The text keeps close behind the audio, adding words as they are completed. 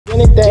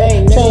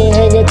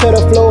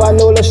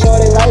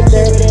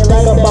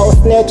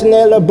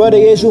that little brother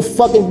is, you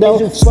fucking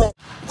don't.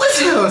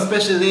 What's your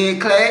special ed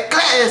class?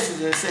 Class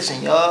is in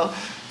session, y'all.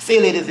 See,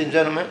 ladies and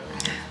gentlemen,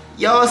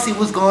 y'all see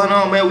what's going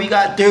on, man. We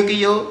got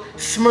Durkio,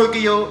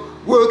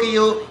 SMURKIO,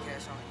 WORKIO,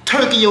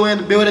 Turkio in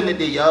the building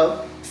today,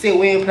 y'all. See,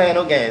 we ain't playing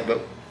no games,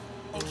 bro.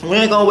 We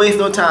ain't gonna waste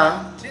no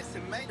time.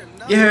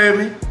 You heard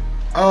me?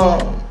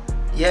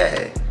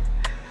 Yeah.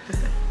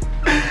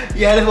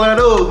 Yeah, that's one of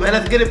those, man.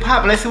 Let's get it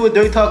poppin'. Let's see what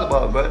Durk talk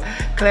about, bro.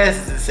 Class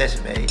is in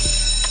session, man.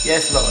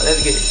 Yes, Lord.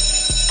 Let's get it.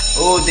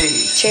 All day.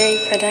 Cherry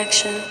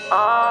Production.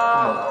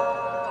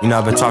 You know,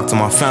 I've been talking to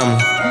my family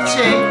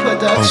Cherry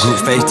Production. on group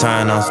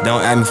FaceTime now, so they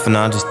don't ask me for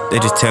now. They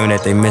just tell me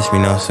that they miss me,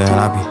 you know what I'm saying?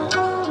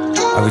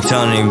 I be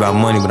telling them about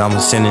money, but I'm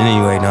gonna send it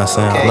anyway, you know what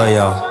I'm saying? I love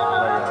y'all.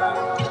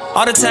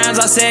 All the times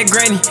I said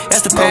granny,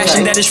 that's the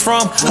passion that is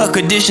from. Her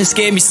condition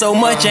scared me so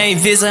much, I ain't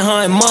visit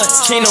her in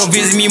months. She don't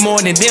visit me more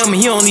than them,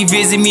 he only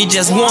visit me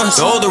just once.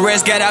 The older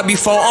rest got out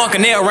before Uncle,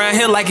 and they around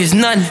here like it's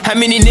nothing. How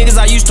many niggas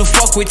I used to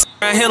fuck with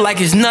around here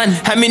like it's nothing?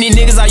 How many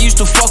niggas I used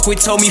to fuck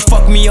with told me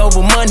fuck me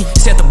over money?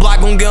 Said the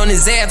block gon' get on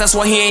his ass, that's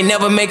why he ain't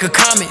never make a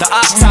comment. The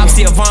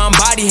autopsy of Von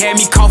body had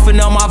me coughing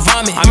on my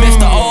vomit. I miss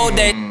the old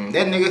days.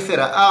 That nigga said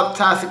an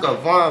autopsy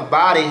of Von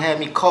body had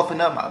me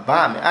coughing up my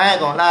vomit. I ain't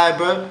gonna lie,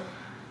 bro.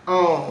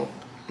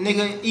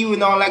 Nigga, even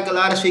though I don't like a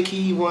lot of shit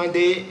he one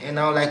did, and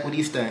I don't like what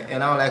he stand,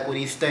 and I don't like what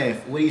he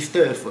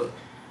stood for.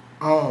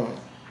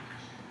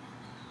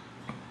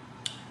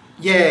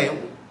 Yeah,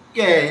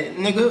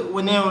 nigga,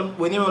 when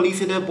they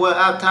released that boy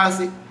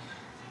autopsy,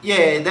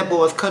 yeah, that boy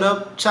was cut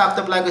up, chopped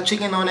up like a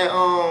chicken on that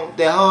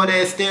hard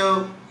ass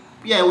steel,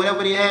 yeah,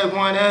 whatever they had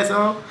one ass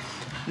on.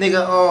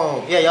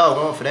 Nigga, yeah, y'all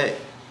wrong for that.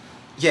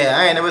 Yeah,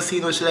 I ain't never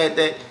seen no shit like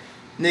that,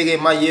 nigga,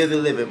 in my years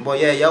of living.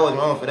 Boy, yeah, y'all was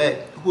wrong for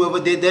that.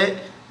 Whoever did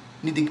that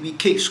need to be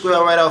kicked square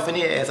right off in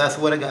the ass, I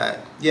swear to God.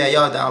 Yeah,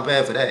 y'all down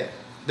bad for that.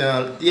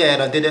 Yeah,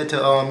 I did that to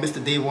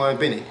Mr. D. Warren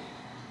Bennett.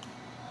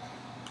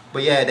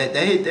 But yeah,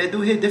 that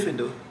dude hit different,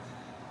 dude.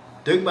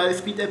 Durk about to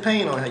speak that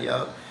pain on her,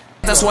 y'all.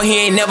 That's why he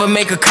ain't never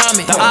make a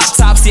comment. The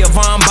autopsy of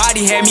Von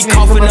body had me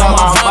coughing on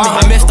my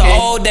vomit. I miss the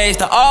old days,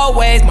 the old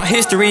ways, my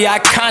history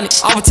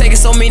iconic. I was taking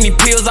so many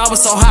pills, I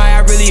was so high, I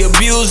really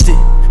abused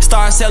it.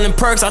 Started selling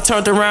perks, I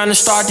turned around and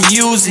started to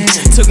use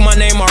it. Took my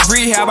name off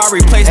rehab, I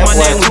replaced my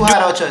name with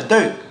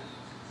Durk.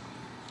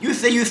 You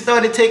say you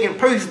started taking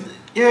perks,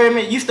 you heard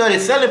me? You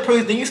started selling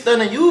perks, then you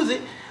started to use it.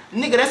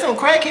 Nigga, that's some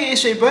crackhead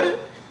shit, brother.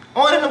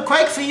 All of them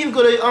crack fiends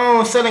go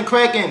to selling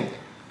crack and...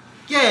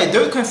 Yeah,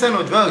 Durk couldn't sell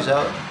no drugs,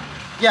 y'all.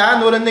 Yeah, I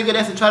know the nigga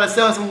that's to try to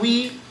sell some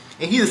weed,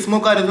 and he just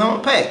smoke out his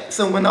own pack.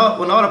 So when all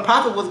the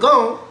profit was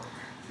gone,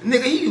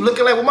 nigga, he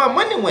looking like where my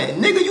money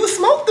went. Nigga, you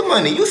smoked the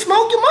money. You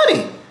smoke your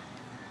money.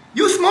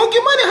 You smoke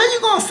your money. How you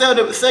gonna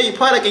sell your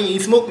product and you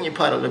ain't smoking your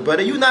product,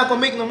 brother? You not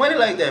gonna make no money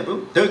like that, bro.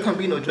 Durk can't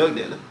be no drug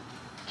dealer.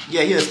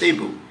 Yeah, he a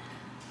stable.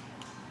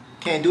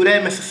 Can't do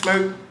that, Mr.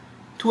 Smurk.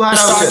 Too hot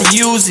out there.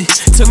 Use it.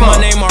 Took my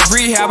name off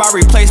rehab, I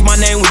replaced my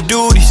name with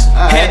duties.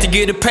 Had to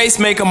get a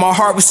pacemaker, my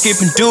heart was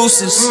skipping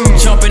deuces.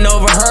 Jumping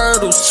over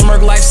hurdles,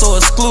 Smurk life so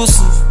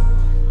exclusive.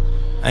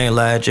 I ain't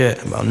lied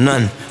yet about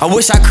nothing. I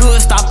wish I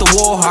could stop the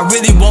war, I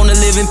really wanna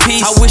live in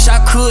peace. I wish I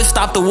could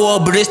stop the war,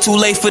 but it's too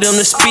late for them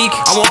to speak.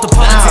 I want the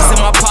politics in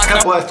my pocket.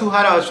 That boy's too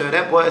hot out there.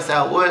 That boy said,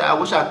 I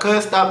wish I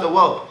could stop the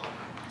war.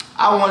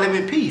 I wanna live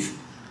in peace.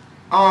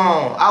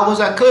 I wish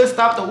I could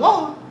stop the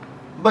war,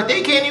 but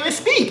they can't even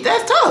speak.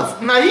 That's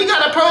tough. Now he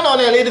got a pun on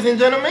there, ladies and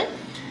gentlemen.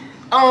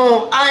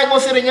 I ain't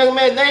gonna say the young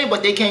man's name,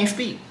 but they can't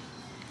speak.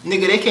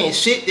 Nigga, they can't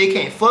shit, they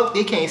can't fuck,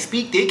 they can't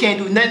speak, they can't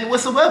do nothing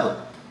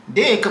whatsoever.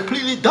 They in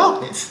completely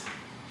darkness.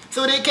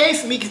 So they can't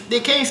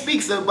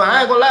speak, so, but I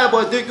ain't gonna lie,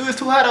 boy, Durk, you was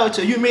too hot out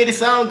here. You made it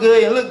sound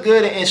good and look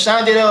good and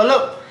shined it all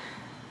up.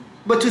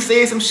 But you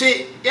say some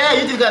shit, yeah,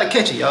 you just gotta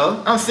catch it,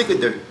 y'all. I'm sick of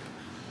Durk.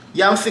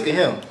 Yeah, I'm sick of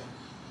him.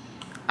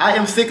 I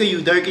am sick of you,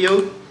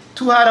 Durkio.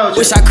 Too hot out here.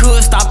 Wish I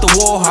could stop the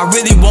war, I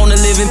really wanna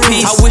live in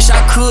peace. I wish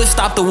I could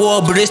stop the war,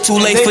 but it's too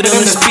late for them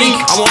to speak.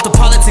 I want the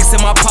politics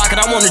in my pocket,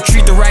 I wanna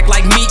treat the rack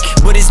like meek.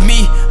 But it's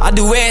me, I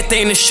do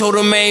everything to show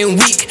them I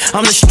ain't weak.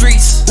 I'm the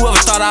streets, whoever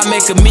thought I'd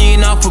make $1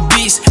 million off of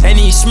beats. And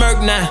he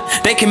smirk now,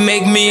 they can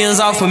make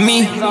millions off of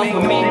me.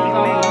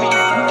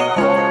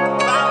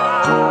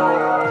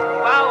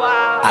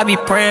 I be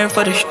praying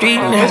for the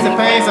street now. It's the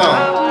pain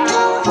song.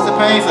 It's the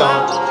pain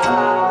song.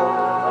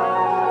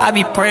 I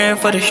be praying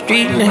for the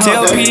street now.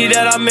 Tell P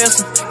that I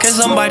miss him, can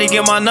somebody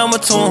get my number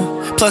to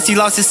him? Plus he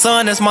lost his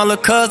son, that's my little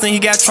cousin,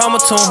 he got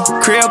trauma to him.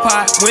 Crib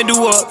hot,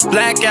 window up,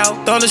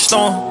 blackout,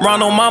 thunderstorm.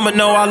 Round on mama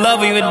know I love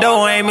her even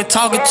though I ain't been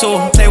talking to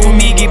her. Play with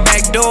me, get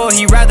back door,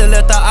 he rather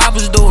let the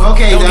oppers do it.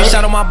 Okay, don't get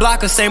shot on my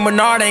block, cause St.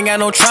 Bernard ain't got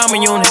no trauma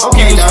unit.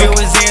 Okay, he was filled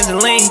with Zans and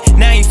lean,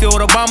 now he filled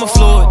with Obama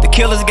fluid. The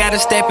killers gotta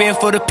step in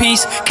for the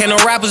peace, can no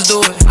rappers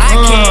do it? I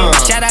can't.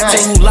 Shout out to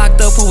who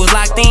locked up, who was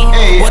locked in.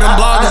 Hey, what them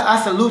bloggers.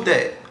 I salute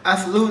that. I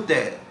salute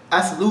that.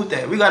 I salute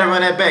that. We gotta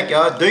run that back,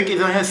 y'all. Durk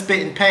is on here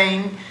spitting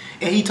pain,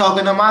 and he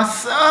talking to my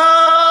soul.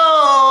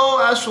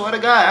 I swear to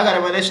God, I gotta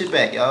run that shit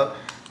back, y'all.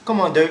 Come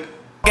on, Durk.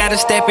 Gotta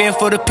step in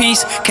for the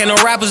peace. Can no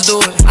rappers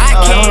do it? I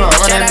can't.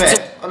 Shout out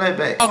to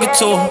talking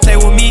to him. Play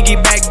with me,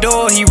 get back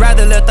door. He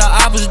rather let the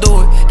oppers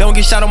do it. Don't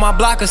get shot on my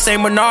block, cause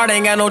St. Bernard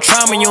ain't got no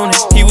trauma unit.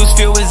 He was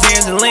filled with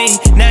Zans and lean.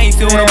 Now he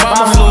filled with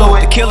Obama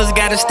fluid. The killers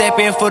gotta step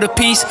in for the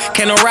peace.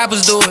 Can no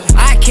rappers do it?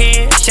 I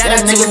can't. Shout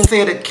out to nigga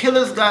say the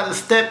killers gotta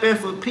step in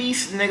for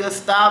peace. Nigga,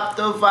 stop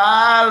the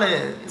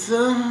violence.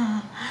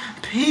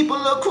 People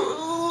are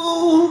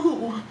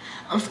cruel.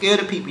 I'm scared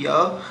of people,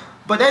 y'all.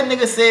 But that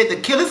nigga said the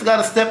killers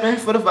gotta step in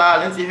for the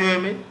violence, you hear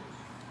me?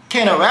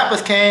 Can the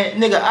rappers can?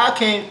 Nigga, I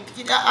can't.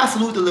 I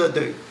salute the little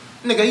Durk.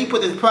 Nigga, he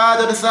put his pride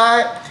to the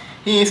side.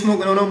 He ain't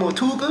smoking on no more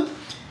Tuka.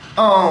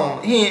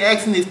 He ain't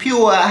asking his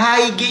pure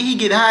how he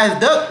get high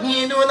as Durk.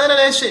 He ain't doing none of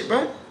that shit,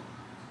 bro.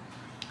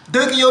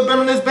 Durk, you're been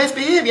on his best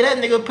behavior. That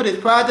nigga put his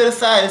pride to the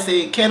side and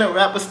said, can a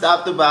rapper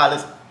stop the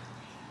violence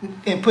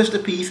and push the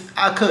peace?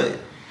 I could.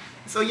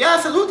 So y'all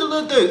salute the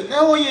little Durk.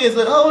 Now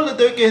how old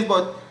the Durk is?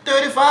 About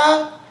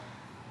 35?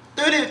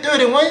 30,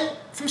 31?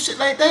 Some shit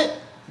like that.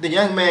 The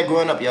young man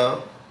growing up,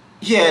 y'all.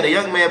 Yeah, the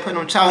young man putting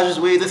them childish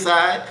ways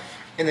aside,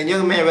 and the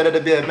young man ready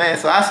to be a man.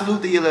 So I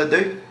salute the little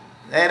Durk.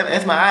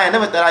 That's my I ain't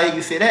never thought I'd hear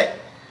you say that.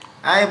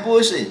 I ain't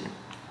bullshit.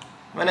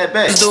 Run that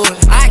back.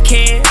 I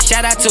can.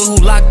 Shout out to who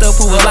locked up,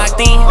 who was locked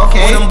in.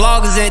 Okay. One of them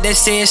bloggers that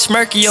said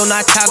SMURKIO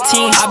not top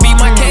 10. I beat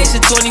my case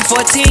in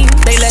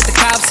 2014. They let the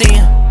cops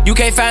in. You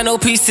can't find no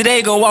peace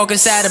today. Go walk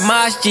inside the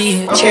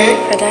masjid. Okay.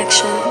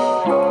 Production.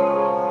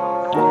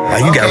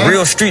 Like you got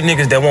real street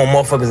niggas that want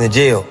motherfuckers in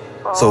jail.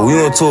 So we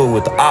on tour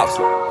with the ops,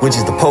 which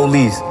is the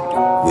police.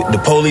 With the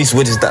police,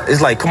 which is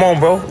it's like, come on,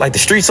 bro. Like the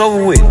streets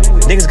over with.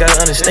 Niggas gotta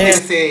understand.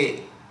 Nigga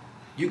said,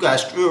 you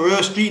got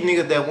real street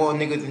niggas that want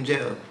niggas in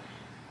jail.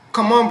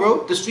 Come on,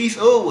 bro. The streets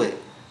over with.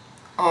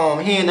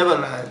 He ain't never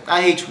lied.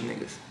 I hate you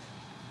niggas.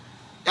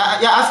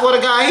 I swear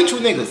to God, I hate you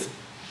niggas.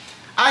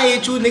 I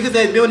hate you niggas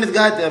that be on this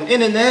goddamn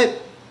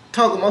internet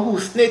talking about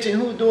who's snitching,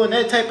 who doing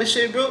that type of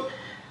shit, bro.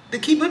 To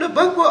keep it a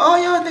buck, bro,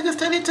 all y'all niggas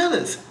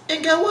tellers.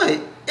 And get what?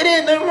 It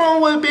ain't nothing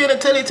wrong with being a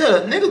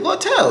teller. Nigga, go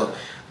tell.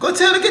 Go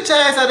tell to get your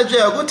ass out of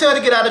jail. Go tell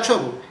to get out of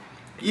trouble.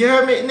 You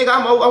heard me? Nigga,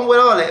 I'm with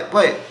all that.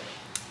 But,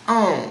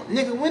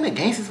 nigga, when the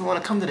gangsters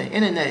want to come to the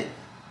internet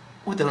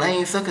with the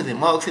lame suckers and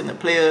marks and the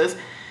players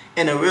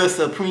and the real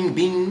supreme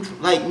beings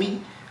like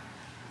me,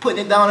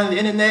 putting it down on the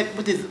internet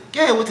with this,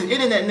 with this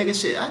internet nigga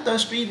shit. I thought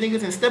street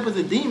niggas and steppers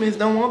and demons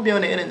don't want to be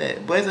on the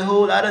internet. But it's a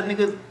whole lot of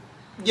niggas,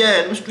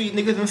 them street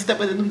niggas and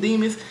steppers and them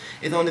demons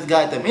is on this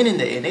goddamn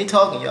internet and they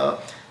talking,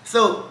 y'all.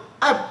 So,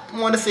 I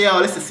want to say all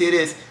this to say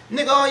this.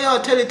 Nigga, all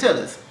y'all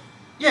tellers.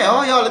 Yeah,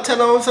 all y'all are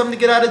telling on something to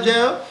get out of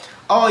jail.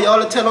 All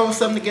y'all are telling on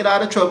something to get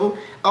out of trouble.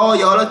 All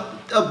y'all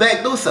are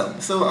backdoor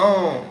something.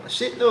 So,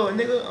 shit though,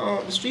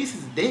 nigga, the streets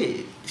is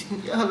dead.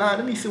 Y'all lying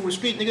to me. So when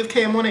street niggas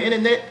came on the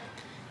internet,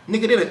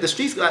 nigga, the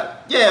streets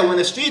got, when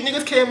the street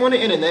niggas came on the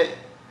internet,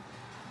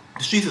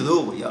 the streets is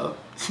over, y'all.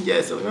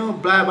 Yeah, so we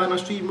don't blind by no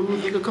street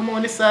moves, nigga. Come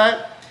on this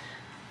side.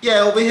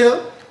 Yeah, over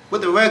here.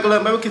 With the regular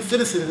American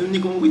citizens,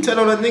 nigga, when we tell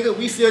on a nigga,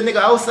 we see a nigga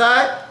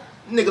outside,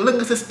 nigga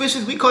looking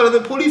suspicious, we calling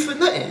the police for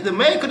nothing. The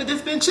man could have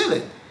just been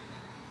chilling.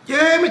 You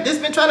hear me?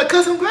 Just been trying to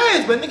cut some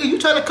grass, but nigga, you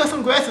trying to cut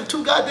some grass for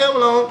too goddamn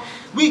long,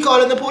 we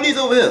calling the police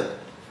over here.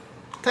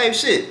 Type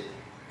shit.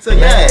 So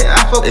yeah,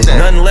 I fuck with that. There's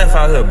nothing left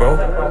out here, bro.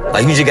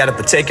 Like you just gotta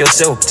protect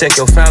yourself, protect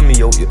your family,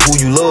 who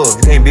you love.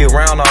 You can't be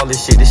around all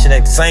this shit. This shit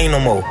ain't the same no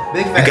more.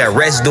 You got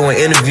rats doing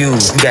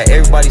interviews. You got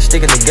everybody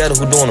sticking together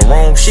who doing the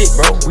wrong shit,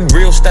 bro. We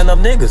real stand-up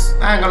niggas.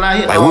 I ain't gonna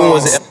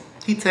lie,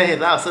 he tearing his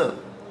house up.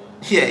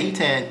 Yeah, he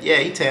tearing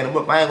them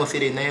up. I ain't gonna say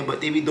their name,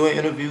 but they be doing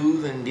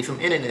interviews and they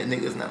some internet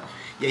niggas now.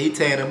 Yeah, he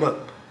tearing them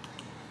up.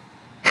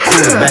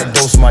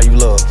 Backdoor somebody you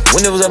love.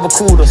 When it was ever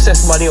cool to set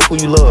somebody up who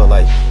you love,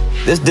 like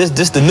this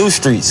the new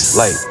streets.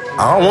 Like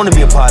I don't want to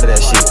be a part of that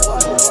shit.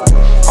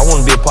 I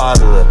want to be a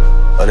part of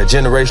the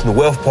generational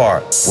wealth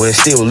part, where it's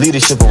still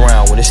leadership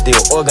around, when it's still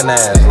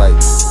organized. Like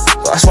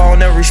that's why I don't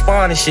never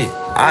respond to shit.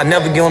 I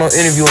never get on an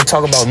interview and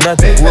talk about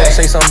nothing. Whoever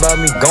say something about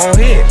me, go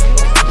ahead.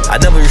 I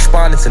never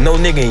responded to no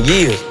nigga in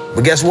years.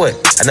 But guess what?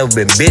 I never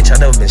been bitch, I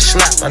never been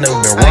slapped, I never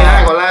been robbed. I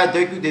ain't gonna lie,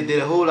 Durk, you did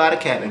a whole lot of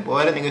capping,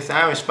 boy. That nigga said I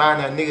ain't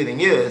responding to niggas in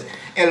years.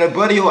 And the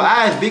brother, your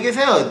eyes big as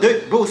hell.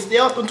 Durk, bro, stay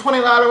off them 20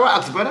 lot of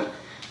rocks, brother.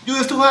 You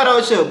was too hot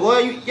out here,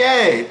 boy.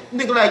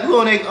 Nigga like you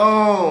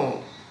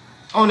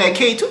on that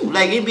K2,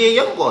 like NBA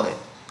young boy.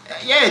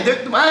 Yeah,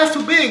 Durk, them eyes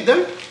too big,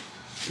 Durk.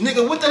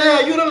 Nigga, what the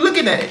hell you done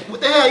looking at? What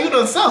the hell you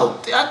done saw?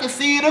 I can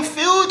see the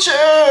future.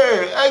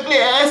 Ugly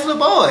ass little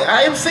boy.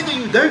 I am sick of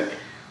you, Durk.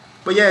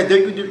 But yeah,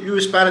 Durk, you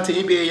responded to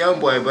NBA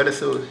YoungBoy, brother,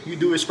 so you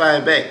do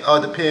respond back.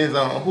 All depends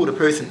on who the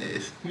person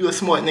is. You a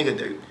smart nigga,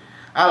 Durk.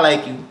 I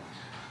like you.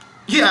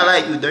 Yeah, I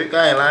like you, Durk.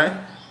 I ain't lying.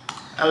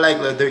 I like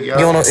little Durk, y'all.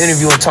 You on an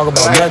interview and talk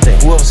about nothing.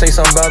 Whoever say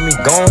something about me,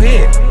 go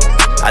ahead.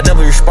 I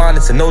never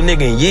responded to no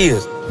nigga in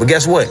years. But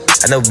guess what?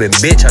 I never been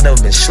bitch, I never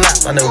been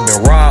slapped, I never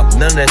been robbed,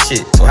 none of that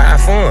shit. So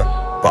have fun.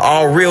 But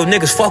all real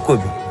niggas fuck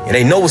with me. And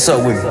they know what's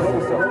up with me. You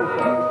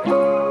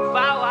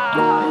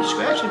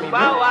scratching me, bro.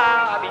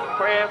 I be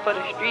praying for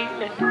the street.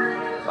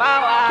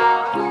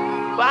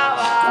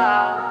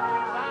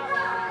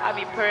 I I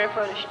be praying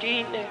for the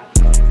street nigga.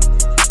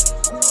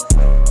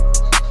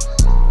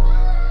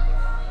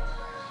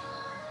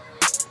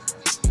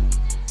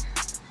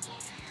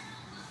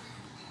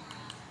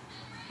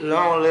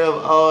 Long live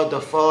all the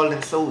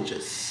fallen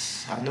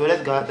soldiers. I know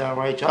that's goddamn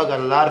right. Y'all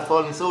got a lot of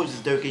fallen soldiers,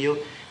 Durk.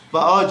 But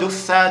all jokes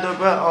aside though,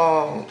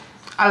 bro,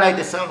 I like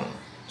the song.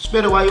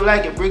 Spit it while you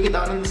like it. Break it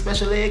down in the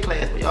special ed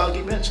class. But y'all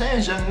give me a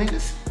chance, young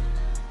niggas.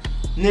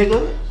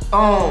 Nigga.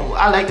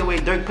 I like the way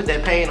Durk put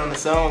that pain on the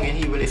song and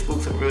he really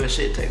spoke some real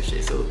shit type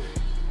shit. So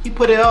he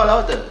put it all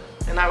out there.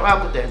 And I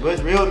rock with that, bro.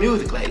 It's real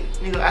music. Like,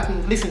 nigga, I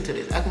can listen to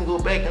this. I can go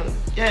back and,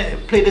 yeah,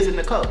 play this in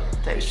the car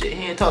type shit.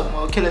 He ain't talking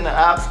about killing the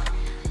ops.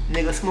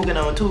 Nigga smoking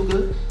on too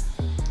good.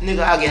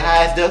 Nigga, I get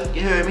high as duck.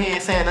 You heard me? He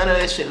ain't saying none of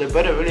that shit. The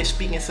brother really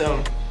speaking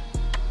some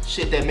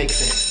shit that makes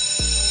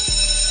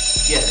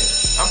sense.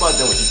 Yeah, I'm about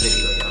done with this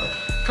video, y'all.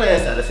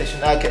 Class out of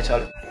session. I'll catch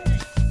y'all.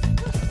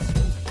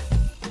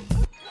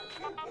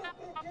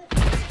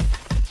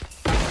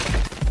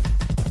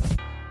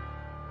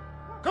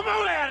 Come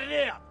on out of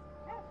there!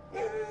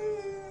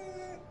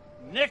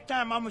 Next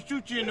time I'ma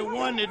shoot you in the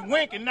one that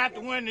wink and not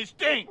the one that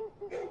stink.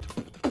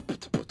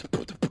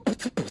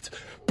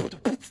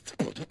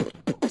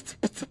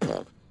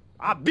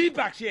 I'll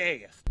beatbox your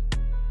ass.